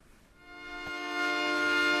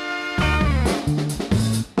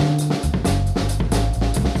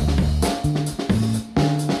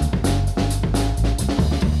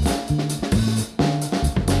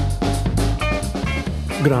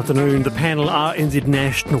Good afternoon. The panel are NZ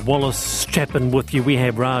National, Wallace Chapman with you. We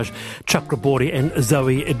have Raj Chakraborti and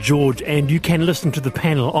Zoe George, and you can listen to the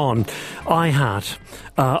panel on iHeart,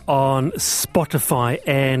 on Spotify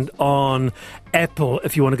and on Apple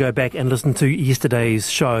if you want to go back and listen to yesterday's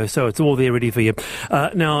show. So it's all there ready for you.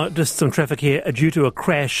 Now, just some traffic here. Due to a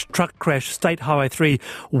truck crash, State Highway 3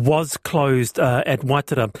 was closed at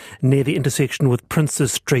Waitara near the intersection with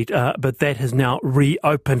Princes Street, but that has now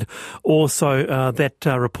reopened. Also, that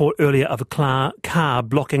report earlier of a car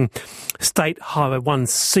blocking State Highway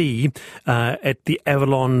 1C at the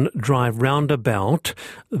Avalon Drive roundabout,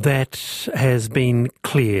 that has been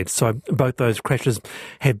cleared. So both those crashes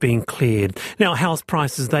have been cleared. Now, house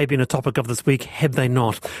prices, they've been a topic of this week, have they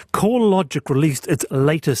not? CoreLogic released its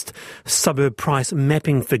latest suburb price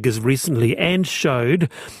mapping figures recently and showed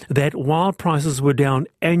that while prices were down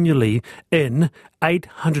annually in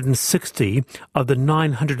 860 of the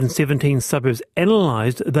 917 suburbs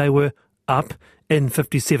analysed, they were up in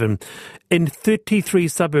 57. In 33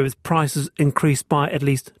 suburbs, prices increased by at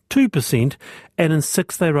least 2%, and in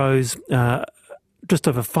 6 they rose just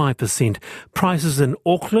over 5%. Prices in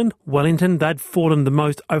Auckland, Wellington, they'd fallen the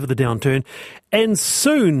most over the downturn. And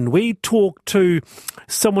soon we talk to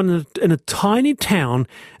someone in a tiny town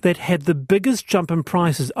that had the biggest jump in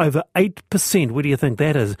prices, over 8%. Where do you think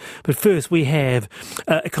that is? But first we have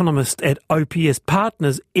economist at OPS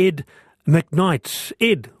Partners, Ed McKnight.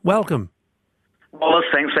 Ed, welcome. Wallace,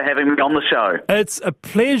 thanks for having me on the show. It's a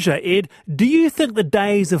pleasure, Ed. Do you think the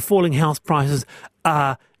days of falling house prices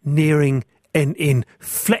are nearing and in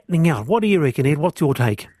flattening out? What do you reckon, Ed? What's your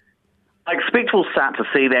take? I expect we'll start to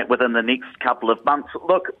see that within the next couple of months.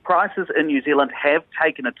 Look, prices in New Zealand have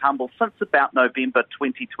taken a tumble since about November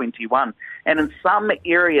 2021, and in some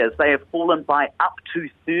areas they have fallen by up to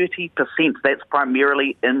 30%. That's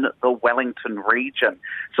primarily in the Wellington region.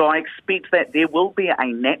 So I expect that there will be a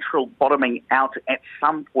natural bottoming out at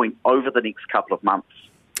some point over the next couple of months.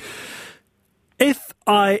 If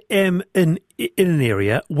I am in an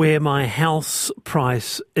area where my house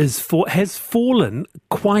price has fallen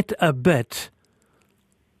quite a bit,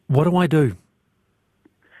 what do I do?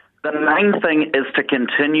 The main thing is to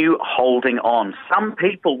continue holding on. Some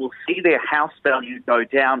people will see their house value go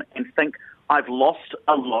down and think, I've lost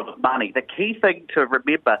a lot of money. The key thing to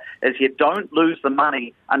remember is you don't lose the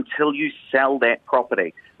money until you sell that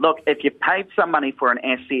property. Look, if you paid some money for an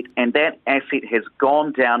asset and that asset has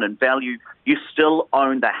gone down in value, you still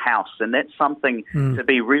own the house, and that's something to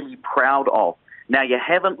be really proud of. Now, you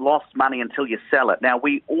haven't lost money until you sell it. Now,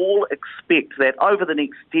 we all expect that over the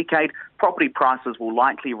next decade, property prices will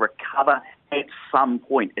likely recover at some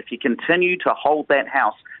point. If you continue to hold that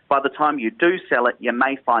house, by the time you do sell it, you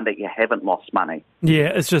may find that you haven't lost money.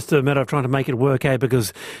 Yeah, it's just a matter of trying to make it work,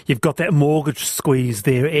 because you've got that mortgage squeeze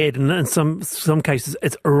there, Ed, and in some cases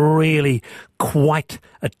it's really quite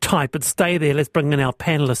a tight. But stay there, let's bring in our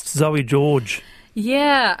panellists. Zoe George.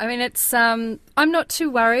 Yeah, I mean, it's I'm not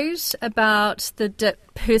too worried about the dip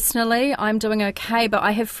personally. I'm doing okay, but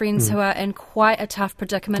I have friends who are in quite a tough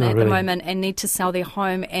predicament the moment and need to sell their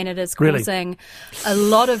home, and it is causing a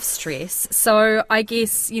lot of stress. So I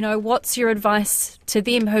guess, what's your advice to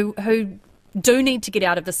them who do need to get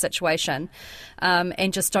out of this situation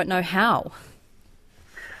and just don't know how?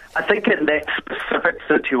 I think in that specific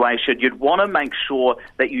situation, you'd want to make sure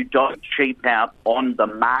that you don't cheap out on the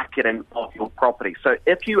marketing of your property. So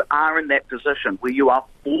if you are in that position where you are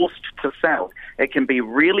forced to sell, it can be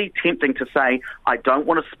really tempting to say, I don't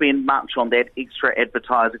want to spend much on that extra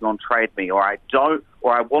advertising on Trade Me, or I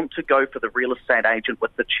want to go for the real estate agent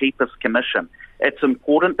with the cheapest commission. It's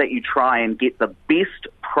important that you try and get the best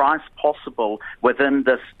price possible within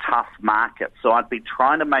this tough market. So I'd be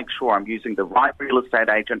trying to make sure I'm using the right real estate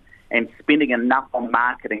agent and spending enough on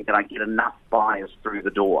marketing that I get enough buyers through the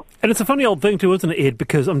door. And it's a funny old thing too, isn't it, Ed?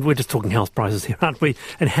 Because we're just talking house prices here, aren't we?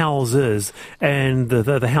 And houses and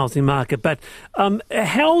the housing market. But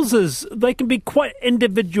houses, they can be quite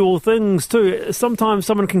individual things too. Sometimes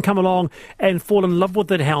someone can come along and fall in love with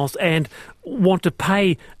that house and want to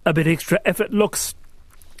pay a bit extra if it looks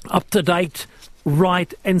up to date,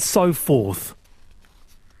 right, and so forth.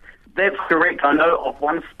 That's correct. I know of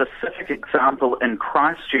one specific example in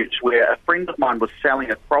Christchurch where a friend of mine was selling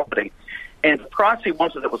a property, and the price he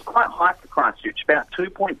wanted, it was quite high for Christchurch, about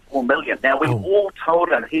 $2.4 million. Now, we all told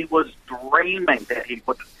him he was dreaming that he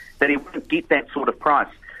wouldn't get that sort of price.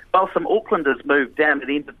 Well, some Aucklanders moved down and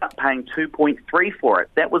ended up paying 2.3 for it.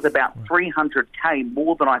 That was about $300K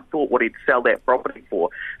more than I thought what he'd sell that property for.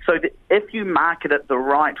 So if you market it the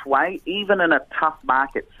right way, even in a tough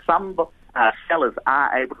market, some sellers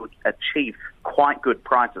are able to achieve quite good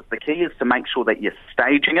prices. The key is to make sure that you're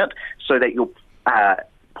staging it so that you're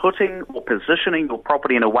putting or positioning your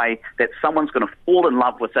property in a way that someone's going to fall in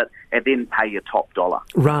love with it and then pay your top dollar.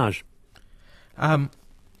 Raj.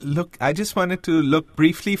 Look, I just wanted to look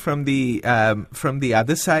briefly from the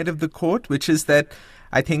other side of the court, which is that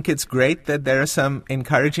I think it's great that there are some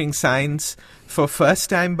encouraging signs for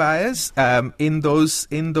first-time buyers in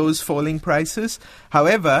those falling prices.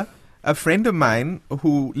 However, a friend of mine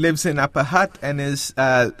who lives in Upper Hutt and is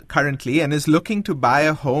currently looking to buy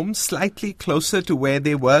a home slightly closer to where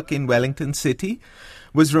they work in Wellington City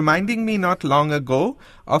was reminding me not long ago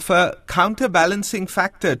of a counterbalancing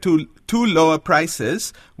factor to lower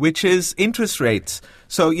prices, which is interest rates.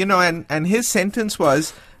 So, and his sentence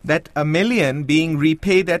was that $1 million being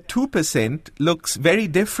repaid at 2% looks very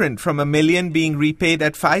different from $1 million being repaid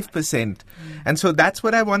at 5%. And so that's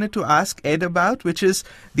what I wanted to ask Ed about, which is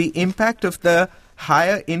the impact of the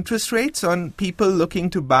higher interest rates on people looking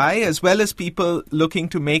to buy as well as people looking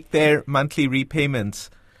to make their monthly repayments.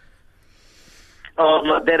 Oh,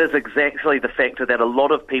 look, that is exactly the factor that a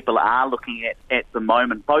lot of people are looking at the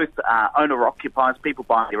moment, both owner-occupiers, people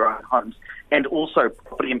buying their own homes, and also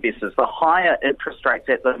property investors. The higher interest rates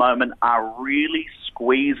at the moment are really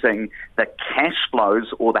squeezing the cash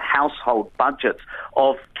flows or the household budgets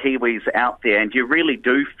of Kiwis out there. And you really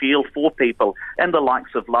do feel for people in the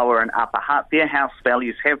likes of Lower and Upper Hutt. Their house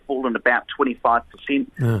values have fallen about 25%.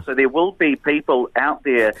 Yeah. So there will be people out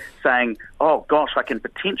there saying, oh, gosh, I can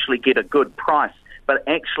potentially get a good price, but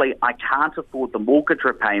actually I can't afford the mortgage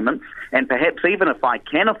repayments, and perhaps even if I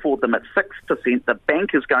can afford them at 6%, the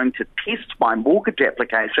bank is going to test my mortgage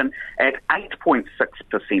application at 8.6%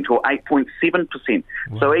 or 8.7%.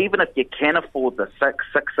 Wow. So even if you can afford the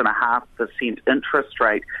 6.5% interest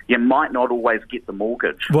rate, you might not always get the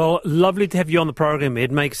mortgage. Well, lovely to have you on the program,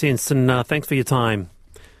 Ed. Makes sense, and thanks for your time.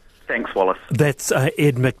 Thanks, Wallace. That's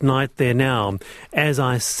Ed McKnight there now. As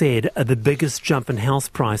I said, the biggest jump in house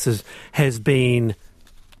prices has been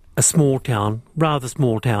a rather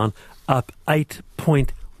small town, up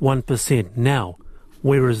 8.1%. Now,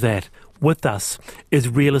 where is that? With us is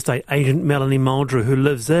real estate agent Melanie Muldrew, who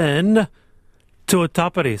lives in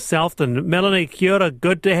Tuatapere, Southland. Melanie, kia ora,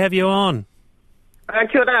 good to have you on.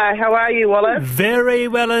 Kia ora, how are you, Wallace? Very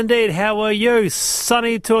well indeed. How are you?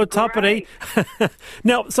 Sunny Tuatapere.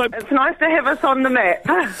 Now, so it's nice to have us on the map.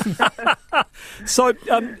 So,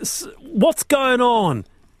 what's going on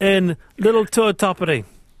in little Tuatapere?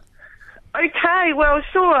 Okay, well,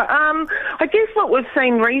 sure. I guess what we've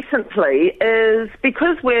seen recently is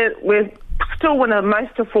because we're still one of the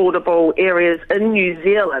most affordable areas in New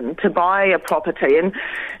Zealand to buy a property. And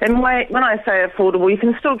when I say affordable, you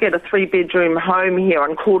can still get a 3-bedroom home here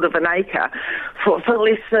on 1/4 acre for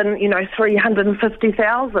less than,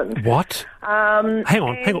 $350,000. What? Hang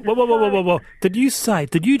on. Whoa. Did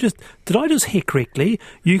I just hear correctly?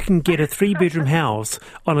 You can get a 3-bedroom house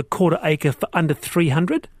on a 1/4 acre for under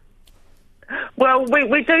 300? Well,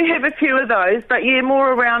 we do have a few of those, but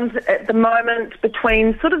more around at the moment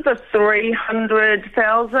between sort of the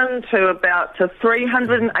 300,000 to about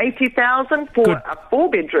 380,000 for a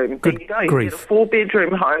 4-bedroom. There you go. You get a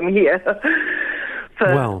 4-bedroom home here.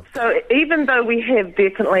 So even though we have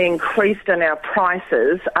definitely increased in our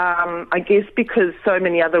prices, I guess because so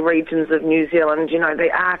many other regions of New Zealand,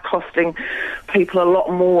 they are costing people a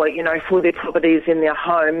lot more, for their properties in their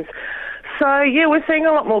homes. So, we're seeing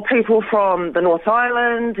a lot more people from the North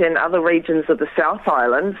Island and other regions of the South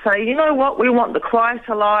Island say, you know what, we want the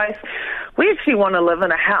quieter life. We actually want to live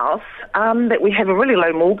in a house that we have a really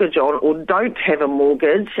low mortgage on or don't have a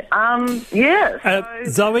mortgage.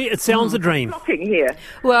 Zoe, it sounds a dream. Shocking here.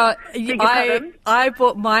 Well, I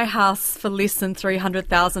bought my house for less than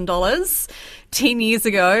 $300,000 10 years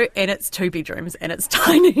ago, and it's 2 bedrooms, and it's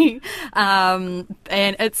tiny. And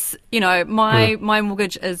it's, my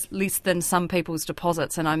mortgage is less than some people's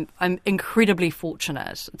deposits, and I'm incredibly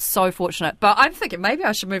fortunate. It's so fortunate. But I'm thinking maybe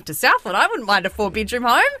I should move to Southland. I wouldn't mind a 4-bedroom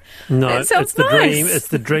home. No, that sounds it's the nice. dream. It's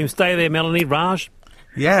the dream. Stay there, Melanie. Raj?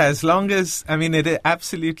 Yeah, as long as, it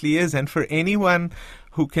absolutely is. And for anyone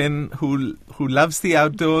who loves the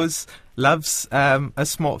outdoors, loves a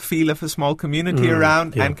small feel of a small community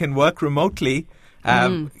around, and can work remotely,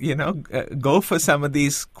 go for some of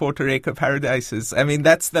these 1/4 acre paradises.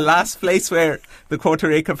 That's the last place where the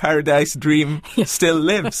 1/4 acre paradise dream still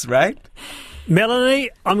lives, right?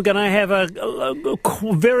 Melanie, I'm going to have a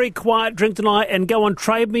very quiet drink tonight and go on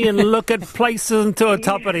Trade Me and look at places in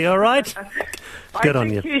Tuatapere, all right? Good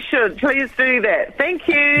on you. I think you should. Please do that. Thank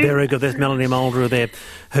you. Very good. That's Melanie Muldrew there,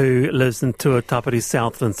 who lives in Tuatapere,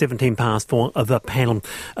 Southland. 4:17 the panel.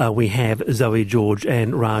 We have Zoe George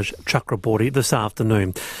and Raj Chakraborti this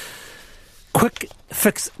afternoon. Quick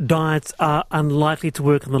fix diets are unlikely to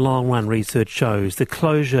work in the long run, research shows. The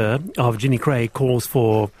closure of Jenny Craig calls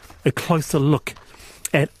for a closer look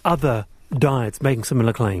at other diets making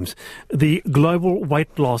similar claims. The global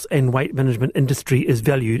weight loss and weight management industry is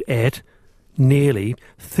valued at nearly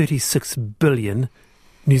 36 billion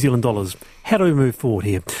New Zealand dollars. How do we move forward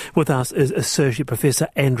here? With us is Associate Professor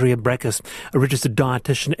Andrea Brackus, a registered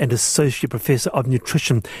dietitian and Associate Professor of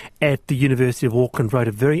Nutrition at the University of Auckland, wrote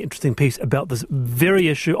a very interesting piece about this very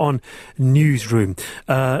issue on Newsroom.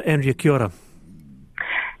 Andrea, kia ora.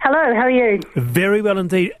 Hello, how are you? Very well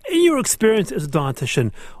indeed. In your experience as a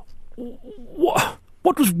dietitian,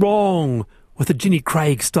 what was wrong with the Jenny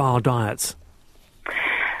Craig style diets?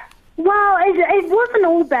 Well, it wasn't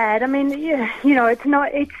all bad. I mean, you know, it's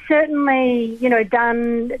not. It's certainly, you know,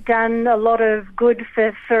 done a lot of good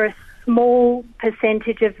for a small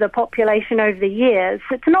percentage of the population over the years.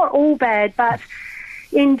 It's not all bad, but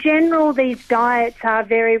in general, these diets are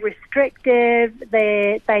very restrictive.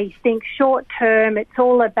 They think short term. It's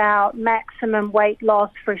all about maximum weight loss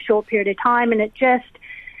for a short period of time, and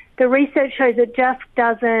the research shows it just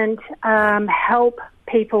doesn't help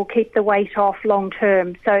people keep the weight off long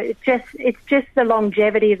term. So it's just the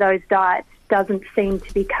longevity of those diets doesn't seem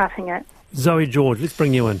to be cutting it. Zoe George, let's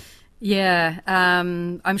bring you in. Yeah,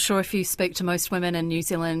 I'm sure if you speak to most women in New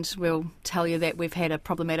Zealand, we'll tell you that we've had a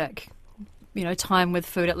problematic, you know, time with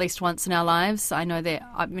food at least once in our lives. I know that,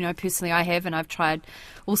 you know, personally I have, and I've tried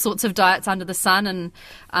all sorts of diets under the sun, and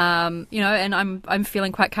you know, and I'm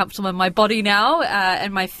feeling quite comfortable in my body now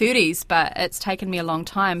in my 30s, but it's taken me a long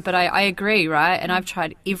time. But I agree, right? And I've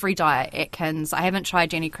tried every diet, Atkins. I haven't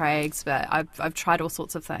tried Jenny Craig's, but I've tried all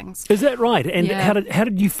sorts of things. Is that right? And yeah. How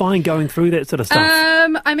did you find going through that sort of stuff?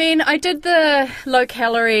 I mean, I did the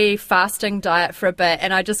low-calorie fasting diet for a bit,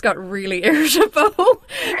 and I just got really irritable,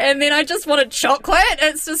 and then I just wanted chocolate.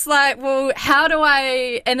 It's just like, well, how do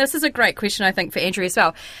I... And this is a great question, I think, for Andrea as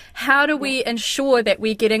well. How do we ensure that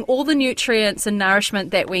we're getting all the nutrients and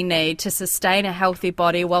nourishment that we need to sustain a healthy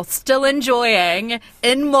body while still enjoying,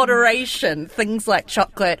 in moderation, things like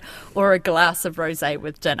chocolate or a glass of rosé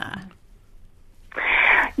with dinner?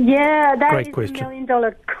 Yeah, that Great is question. $1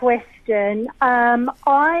 million question.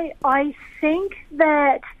 I think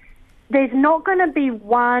that there's not going to be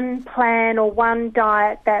one plan or one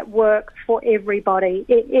diet that works for everybody.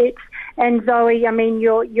 And Zoe, I mean,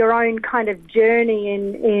 your own kind of journey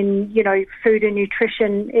in you know, food and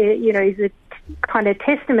nutrition, you know, is a kind of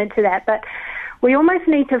testament to that. But we almost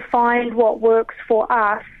need to find what works for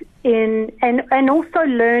us and also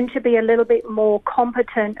learn to be a little bit more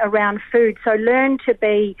competent around food. So learn to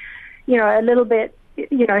be, you know, a little bit,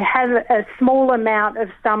 you know, have a small amount of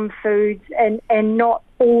some foods and not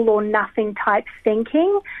all or nothing type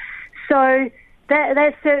thinking. So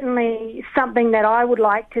that's certainly something that I would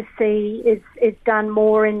like to see is done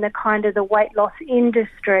more in the kind of the weight loss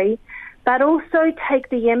industry, but also take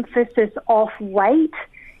the emphasis off weight,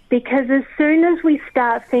 because as soon as we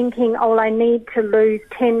start thinking, oh, I need to lose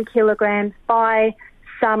 10 kilograms by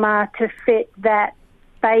summer to fit that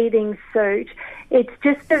bathing suit, it's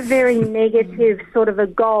just a very negative sort of a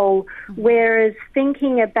goal, whereas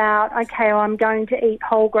thinking about, okay, I'm going to eat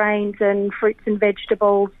whole grains and fruits and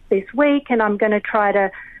vegetables this week, and I'm going to try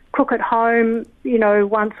to cook at home, you know,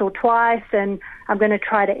 once or twice, and I'm going to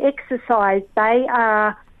try to exercise, they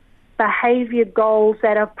are behaviour goals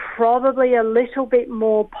that are probably a little bit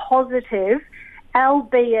more positive,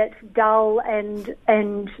 albeit dull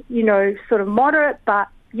and you know, sort of moderate, but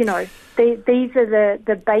you know, these are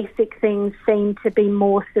the basic things seem to be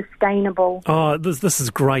more sustainable. Oh, this is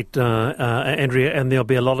great, Andrea, and there'll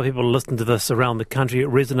be a lot of people listening to this around the country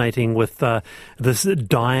resonating with this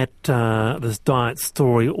diet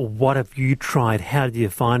story. What have you tried? How did you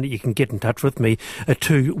find it? You can get in touch with me at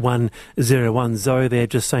 2101. Zoe there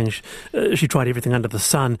just saying she tried everything under the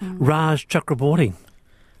sun. Raj Chakraborti.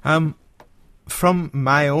 From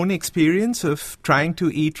my own experience of trying to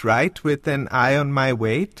eat right with an eye on my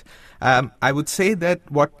weight, I would say that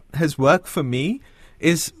what has worked for me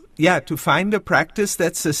is, to find a practice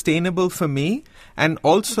that's sustainable for me. And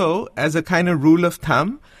also, as a kind of rule of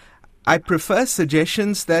thumb, I prefer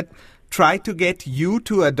suggestions that try to get you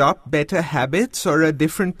to adopt better habits or a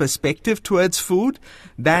different perspective towards food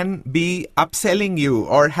than be upselling you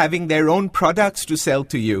or having their own products to sell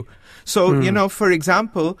to you. So, you know, for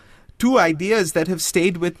example, two ideas that have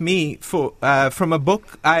stayed with me from a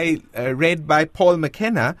book I read by Paul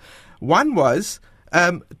McKenna. One was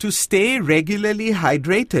to stay regularly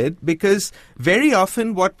hydrated, because very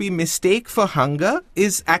often what we mistake for hunger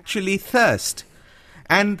is actually thirst.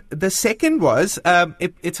 And the second was,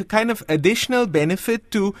 it's a kind of additional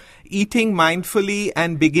benefit to eating mindfully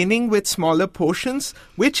and beginning with smaller portions,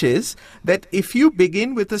 which is that if you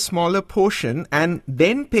begin with a smaller portion and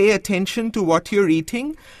then pay attention to what you're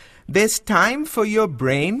eating, there's time for your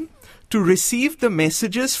brain to receive the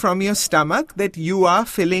messages from your stomach that you are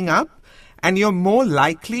filling up, and you're more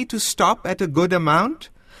likely to stop at a good amount.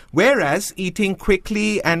 Whereas eating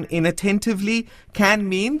quickly and inattentively can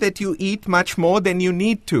mean that you eat much more than you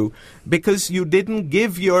need to because you didn't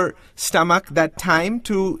give your stomach that time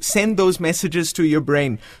to send those messages to your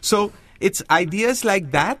brain. So it's ideas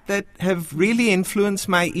like that that have really influenced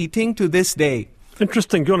my eating to this day.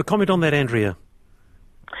 Interesting. Do you want to comment on that, Andrea?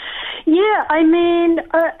 Yeah, I mean,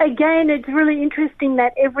 again, it's really interesting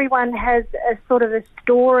that everyone has a sort of a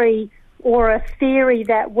story or a theory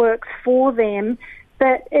that works for them.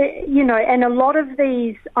 But, and a lot of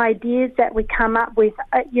these ideas that we come up with,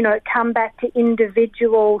 come back to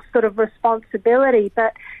individual sort of responsibility.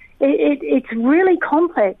 But it's really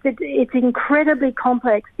complex. It's incredibly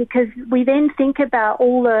complex because we then think about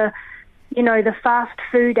all the fast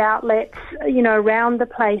food outlets, around the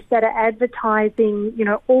place that are advertising,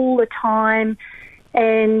 all the time.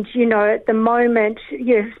 And, at the moment,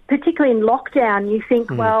 particularly in lockdown, you think,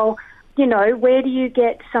 well, where do you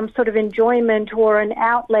get some sort of enjoyment or an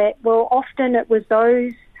outlet? Well, often it was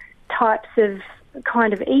those types of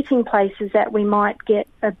kind of eating places that we might get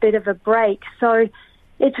a bit of a break. So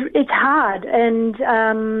it's hard,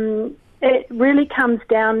 and it really comes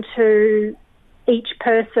down to each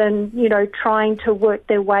person, trying to work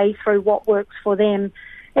their way through what works for them,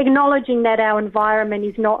 acknowledging that our environment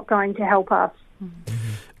is not going to help us.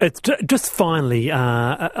 It's just finally,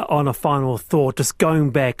 on a final thought, just going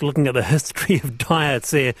back, looking at the history of diets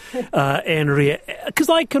there, Andrea, because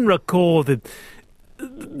I can recall the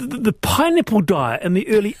pineapple diet in the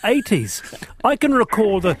early 80s. I can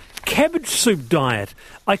recall the cabbage soup diet.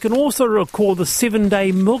 I can also recall the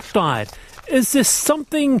 7-day milk diet. Is there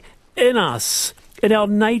something in us, in our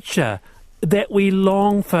nature, that we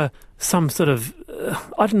long for some sort of,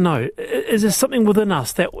 I don't know, is there something within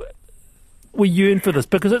us that we yearn for this?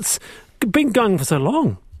 Because it's been going for so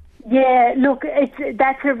long. Yeah, look,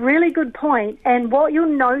 that's a really good point. And what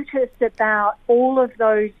you'll notice about all of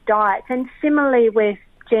those diets, and similarly with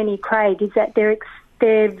Jenny Craig, is that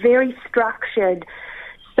they're very structured.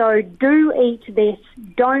 So do eat this,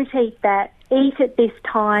 don't eat that, eat at this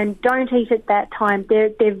time, don't eat at that time.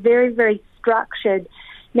 They're very, very structured.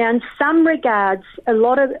 Now, in some regards, a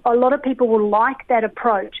lot of people will like that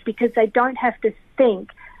approach because they don't have to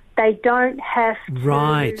think. They don't have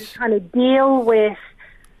to kind of deal with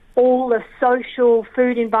all the social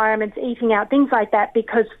food environments, eating out, things like that,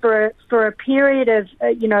 because for a period of,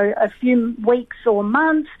 a few weeks or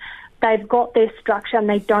months, they've got their structure and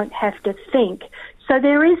they don't have to think. So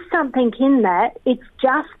there is something in that. It's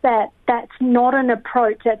just that that's not an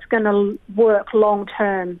approach that's going to work long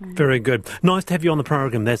term. Very good. Nice to have you on the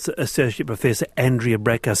program. That's Associate Professor Andrea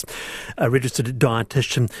Brackus, a registered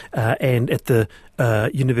dietitian and at the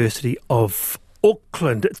University of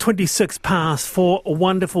Auckland. 4:26.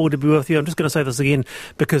 Wonderful to be with you. I'm just going to say this again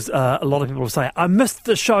because a lot of people will say, I missed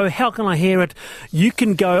the show. How can I hear it? You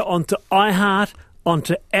can go onto iHeart,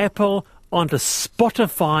 onto Apple, onto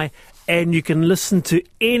Spotify, and you can listen to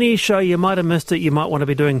any show. You might have missed it. You might want to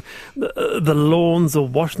be doing the lawns or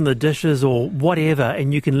washing the dishes or whatever,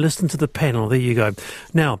 and you can listen to the panel. There you go.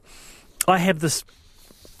 Now, I have this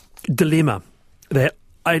dilemma that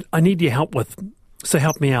I need your help with, so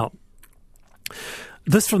help me out.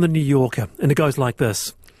 This from the New Yorker, and it goes like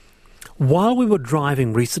this. While we were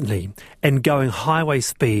driving recently and going highway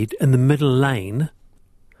speed in the middle lane,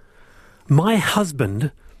 my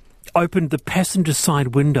husband opened the passenger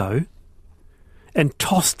side window and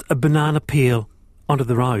tossed a banana peel onto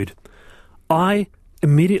the road. I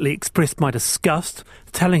immediately expressed my disgust,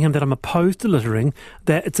 telling him that I'm opposed to littering,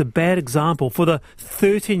 that it's a bad example for the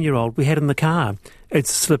 13-year-old we had in the car.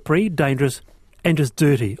 It's slippery, dangerous, and just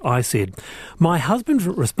dirty, I said. My husband's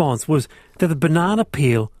response was that the banana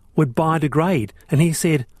peel would biodegrade, and he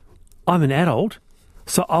said, I'm an adult,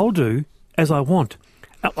 so I'll do as I want.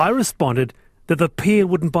 I responded that the peel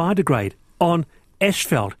wouldn't biodegrade on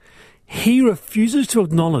asphalt. He refuses to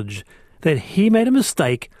acknowledge that he made a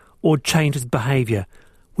mistake or change his behaviour.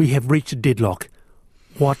 We have reached a deadlock.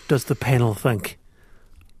 What does the panel think?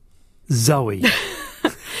 Zoe.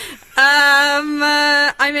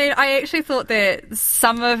 I actually thought that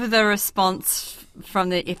some of the response from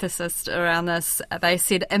the ethicist around this, they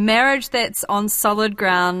said a marriage that's on solid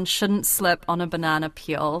ground shouldn't slip on a banana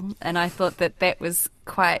peel. And I thought that was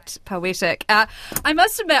quite poetic. I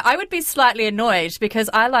must admit, I would be slightly annoyed because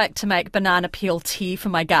I like to make banana peel tea for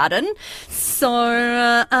my garden. So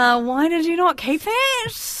why did you not keep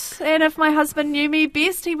it? And if my husband knew me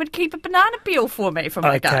best, he would keep a banana peel for me for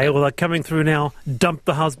my garden. Okay, well, they're coming through now. Dump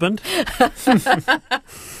the husband.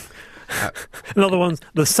 Another one's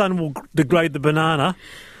the sun will degrade the banana.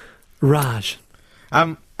 Raj.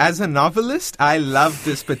 As a novelist, I love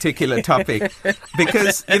this particular topic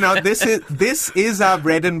because, this is our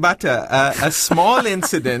bread and butter. A small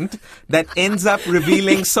incident that ends up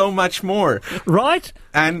revealing so much more. Right?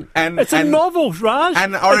 And it's a novel, Raj.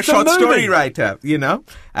 Or a short story writer,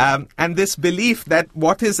 And this belief that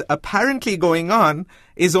what is apparently going on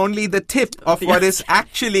is only the tip of what is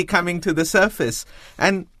actually coming to the surface.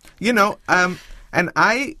 And, and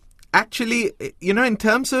I... Actually, in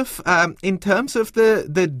terms of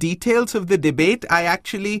the details of the debate, I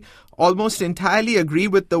actually almost entirely agree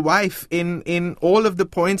with the wife in all of the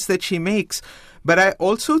points that she makes. But I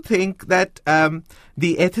also think that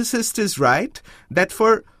the ethicist is right, that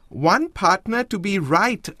for one partner to be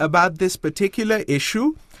right about this particular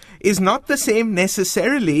issue is not the same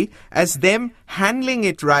necessarily as them handling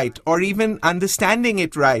it right or even understanding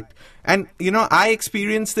it right. And, I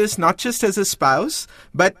experience this not just as a spouse,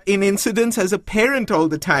 but in incidents as a parent all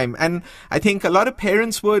the time. And I think a lot of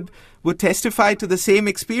parents would testify to the same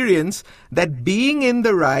experience, that being in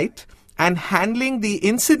the right and handling the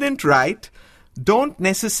incident right don't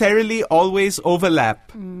necessarily always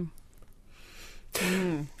overlap.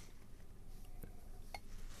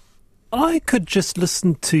 I could just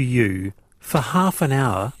listen to you for half an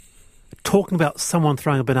hour talking about someone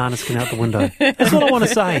throwing a banana skin out the window. That's all I want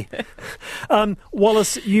to say.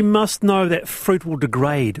 Wallace, you must know that fruit will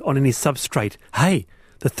degrade on any substrate. Hey,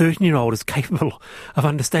 the 13-year-old is capable of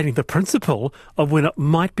understanding the principle of when it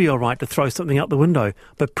might be all right to throw something out the window,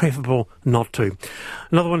 but preferable not to.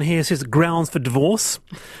 Another one here says grounds for divorce.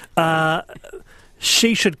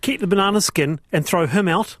 She should keep the banana skin and throw him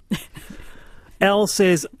out. Al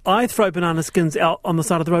says, I throw banana skins out on the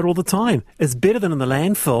side of the road all the time. It's better than in the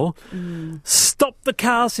landfill. Stop the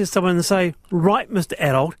car, says someone, and say, right, Mr.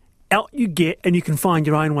 Adult, out you get and you can find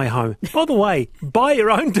your own way home. By the way, buy your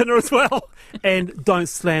own dinner as well. And don't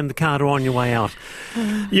slam the car door on your way out.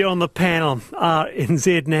 You're on the panel,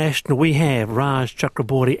 RNZ National. We have Raj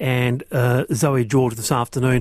Chakraborti and Zoe George this afternoon.